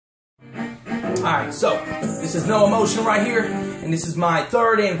Alright, so this is NoahMotion right here, and this is my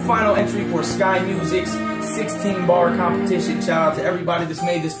third and final entry for Sky Music's 16-bar competition. Shout out to everybody that's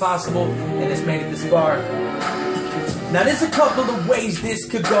made this possible and that's made it this far. Now there's a couple of ways this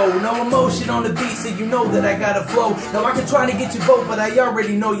could go. NoahMotion on the beat, so you know that I got a flow. Now I can try to get your vote, but I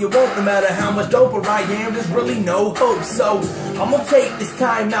already know you won't. No matter how much doper I am, there's really no hope. So I'm gonna take this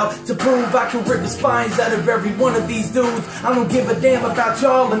time out to prove I can rip the spines out of every one of these dudes. I don't give a damn about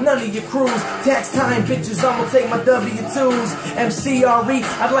y'all and none of your crews. Tax time, bitches, I'm gonna take my W-2s. MCRE,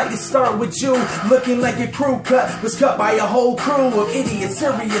 I'd like to start with you. Looking like your crew was cut by a whole crew of idiots.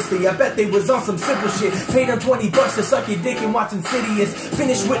 Seriously, I bet they was on some simple shit. Paid them 20 bucks to suck your dick and watch Insidious.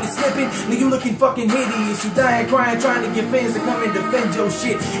 Finished with the snipping, now you looking fucking hideous. You dying crying trying to get fans to come and defend your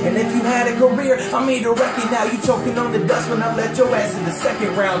shit. And if you had a career, I made a record. Now you choking on the dust when I let your ass in the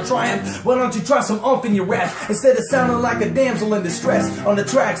second round. Triumph, why don't you try some oomph in your raps instead of sounding like a damsel in distress. On the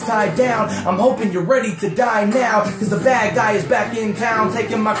tracks tied down, I'm hoping you're ready to die now, cause the bad guy is back in town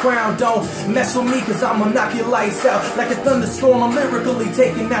taking my crown. Don't mess with me cause I'ma knock your lights out like a thunderstorm. I'm lyrically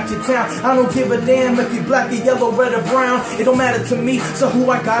taking out your town. I don't give a damn if you black or yellow, red or brown. It don't matter to me, so who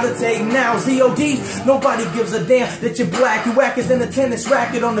I gotta take now? Z.O.D. Nobody gives a damn that you're black. You whacker than a tennis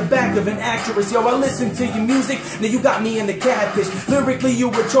racket on the back of an actress. Yo, I listen to your music, now you got me in the catfish. Lyrically you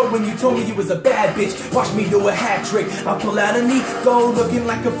were troll when you told me you was a bad bitch. Watch me do a hat trick. I'll pull out a Nico looking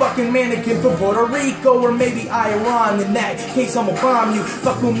like a fucking mannequin from Puerto Rico, or maybe Iran. In that case I'ma bomb you.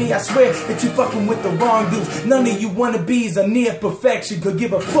 Fuck with me, I swear that you fucking with the wrong dudes. None of you wannabes are near perfection. Could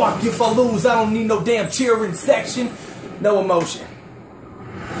give a fuck if I lose. I don't need no damn cheering section. NoahMotion.